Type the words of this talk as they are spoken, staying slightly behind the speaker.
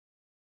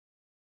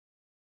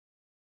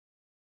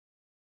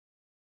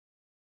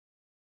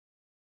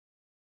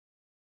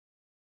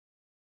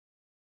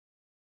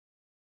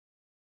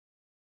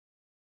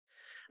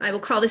I will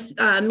call this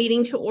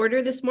meeting to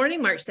order this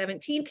morning, March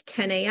 17th,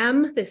 10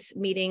 a.m. This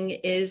meeting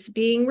is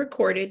being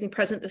recorded and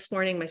present this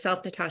morning,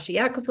 myself, Natasha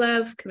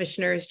Yakovlev,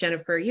 Commissioners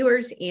Jennifer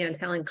Ewers and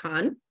Helen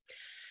Kahn.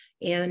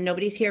 And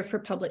nobody's here for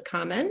public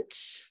comment.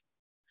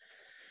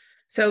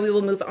 So we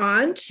will move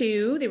on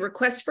to the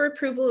request for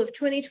approval of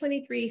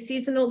 2023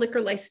 seasonal liquor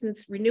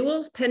license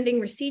renewals pending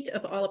receipt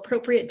of all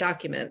appropriate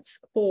documents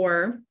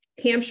for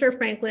Hampshire,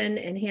 Franklin,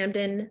 and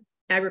Hamden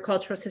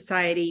Agricultural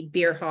Society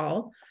Beer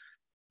Hall,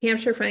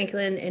 Hampshire,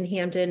 Franklin, and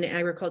Hamden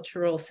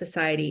Agricultural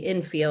Society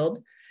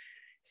Infield,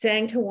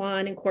 Sang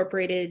Tawan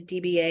Incorporated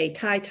DBA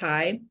Tai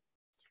Tai,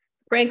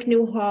 Frank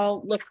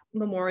Newhall Look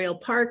Memorial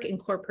Park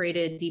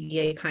Incorporated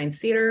DBA Pines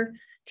Theater,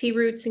 Tea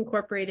Roots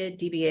Incorporated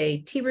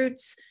DBA Tea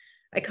Roots,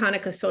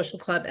 Iconica Social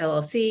Club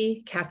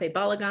LLC, Cafe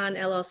Balagan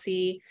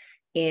LLC,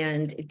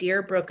 and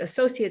Deerbrook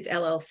Associates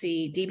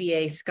LLC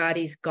DBA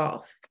Scotty's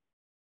Golf.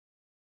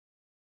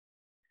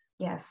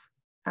 Yes.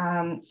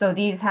 So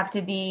these have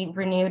to be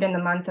renewed in the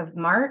month of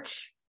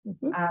March.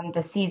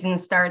 The season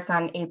starts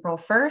on April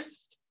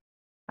 1st.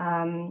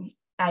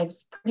 I've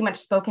pretty much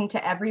spoken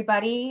to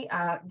everybody.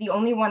 The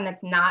only one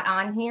that's not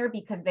on here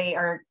because they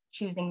are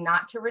choosing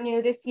not to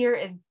renew this year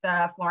is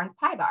the Florence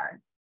Pie Bar.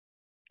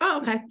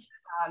 Oh, okay.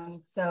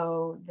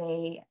 So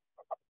they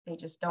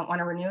just don't want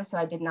to renew, so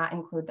I did not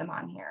include them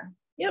on here.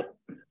 Yep.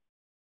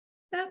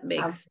 That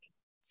makes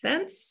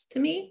sense to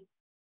me.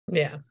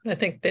 Yeah, I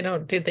think they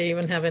don't. Did they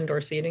even have indoor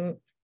seating?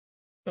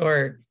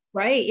 Or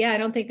right? Yeah, I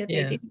don't think that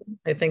they do.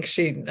 I think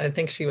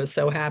she was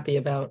so happy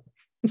about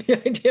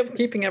the idea of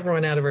keeping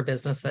everyone out of her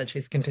business that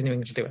she's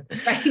continuing to do it.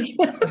 Right.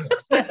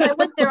 Yes, I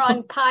went there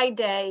on Pie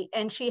Day,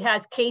 and she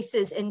has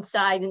cases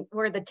inside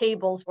where the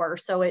tables were.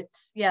 So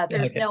it's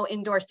there's no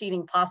indoor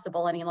seating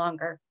possible any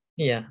longer.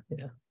 Yeah.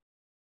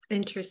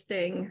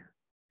 Interesting.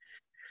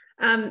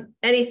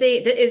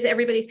 Anything? Is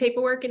everybody's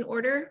paperwork in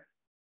order?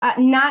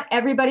 Not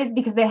everybody's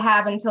because they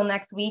have until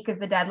next week is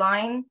the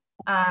deadline.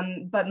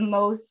 But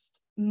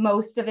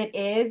most of it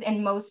is,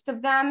 and most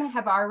of them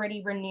have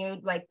already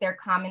renewed like their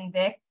common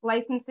vic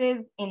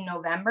licenses in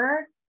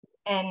November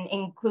and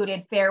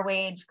included fair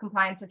wage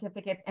compliance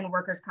certificates and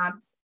workers'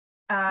 comp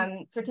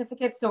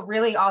certificates. So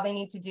really all they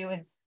need to do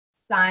is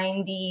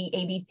sign the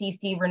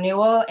ABCC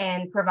renewal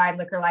and provide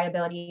liquor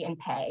liability and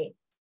pay.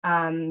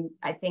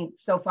 I think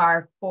so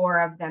far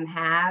 4 of them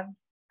have,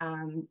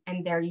 and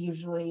they're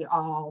usually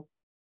all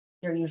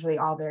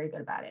very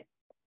good about it.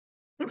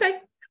 Okay.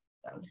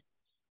 So.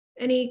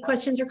 Any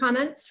questions or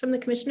comments from the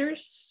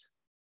commissioners?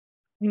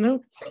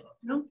 No.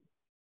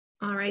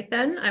 All right,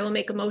 then I will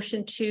make a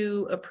motion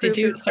to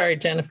approve. Sorry,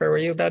 Jennifer, were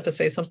you about to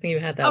say something? You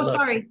had that. Oh,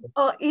 sorry.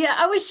 Oh, yeah,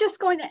 I was just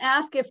going to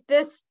ask if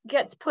this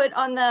gets put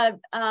on the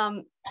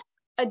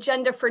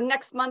agenda for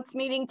next month's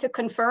meeting to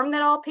confirm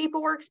that all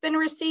paperwork's been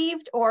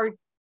received, or?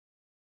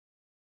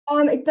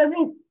 It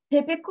doesn't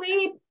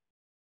typically,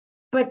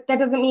 but that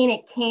doesn't mean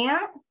it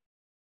can't.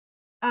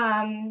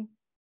 I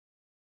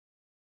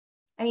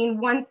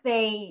mean,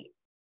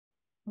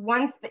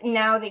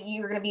 now that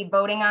you're going to be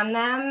voting on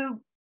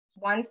them,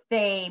 once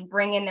they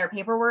bring in their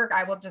paperwork,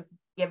 I will just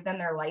give them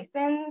their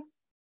license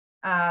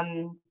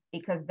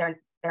because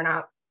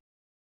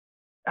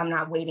I'm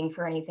not waiting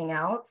for anything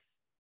else.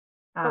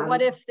 But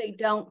what if they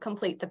don't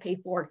complete the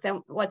paperwork?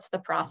 Then what's the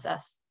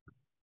process?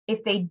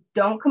 If they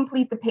don't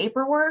complete the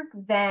paperwork,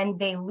 then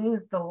they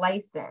lose the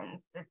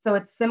license. So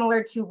it's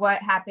similar to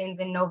what happens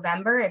in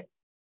November. If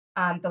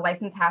the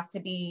license has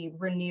to be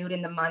renewed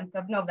in the month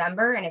of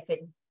November, and if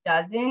it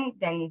doesn't,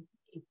 then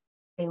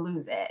they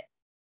lose it.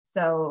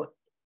 So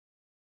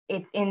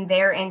it's in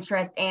their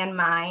interest and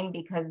mine,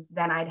 because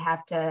then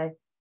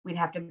we'd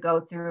have to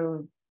go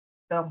through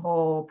the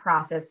whole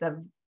process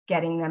of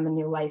getting them a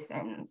new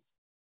license.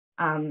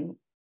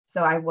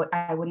 So I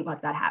wouldn't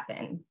let that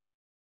happen.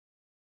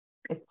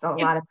 It's a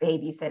lot of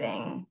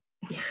babysitting.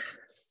 Yes.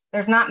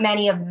 There's not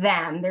many of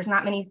them. There's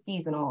not many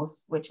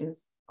seasonals, which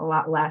is a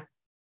lot less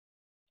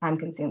time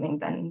consuming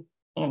than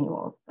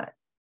annuals. But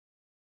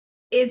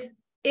if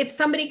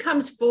somebody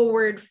comes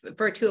forward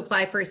to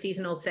apply for a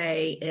seasonal,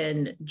 say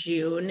in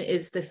June,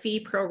 is the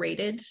fee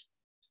prorated?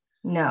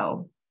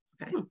 No.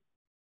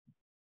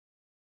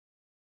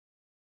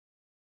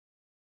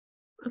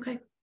 Okay.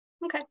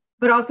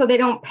 But also they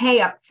don't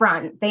pay up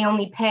front. They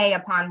only pay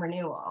upon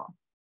renewal.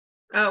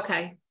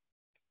 Okay.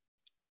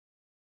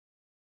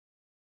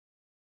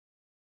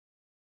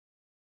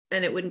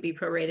 And it wouldn't be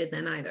prorated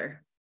then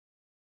either?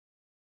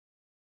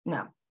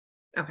 No.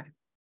 Okay.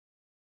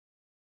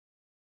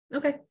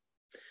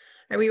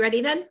 Are we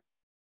ready then?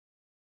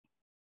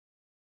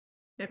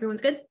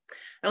 Everyone's good?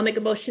 I'll make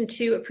a motion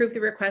to approve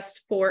the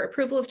request for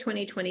approval of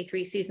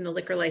 2023 seasonal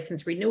liquor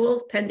license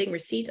renewals pending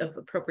receipt of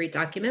appropriate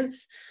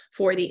documents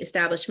for the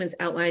establishments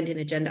outlined in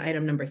agenda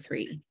item number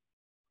 3.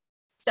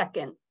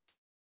 Second.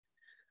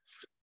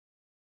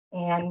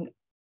 And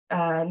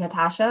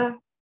Natasha?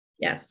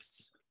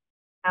 Yes.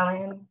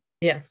 Helen?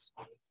 Yes.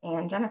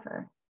 And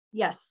Jennifer?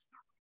 Yes.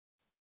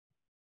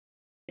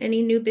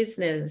 Any new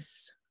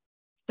business?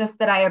 Just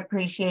that I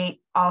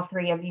appreciate all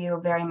 3 of you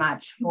very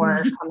much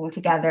for coming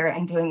together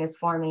and doing this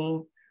for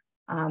me.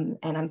 And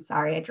I'm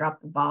sorry I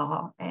dropped the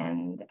ball,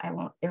 and it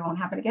won't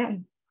happen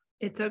again.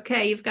 It's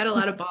okay. You've got a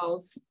lot of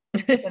balls.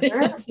 There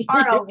Yes, are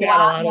a you've got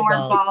lot of more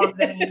balls. balls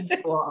than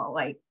usual,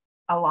 like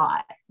a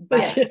lot.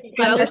 But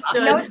Well,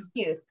 Understood. no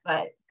excuse,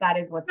 but that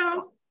is what's going on.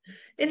 no,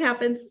 it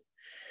happens.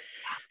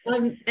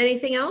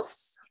 Anything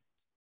else?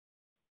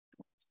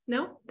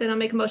 No, then I'll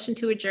make a motion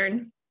to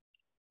adjourn.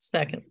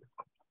 Second.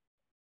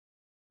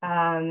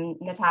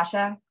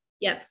 Natasha,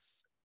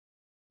 Yes.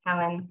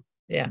 Helen,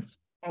 Yes.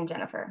 and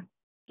Jennifer.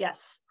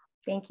 Yes.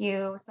 Thank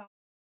you so much.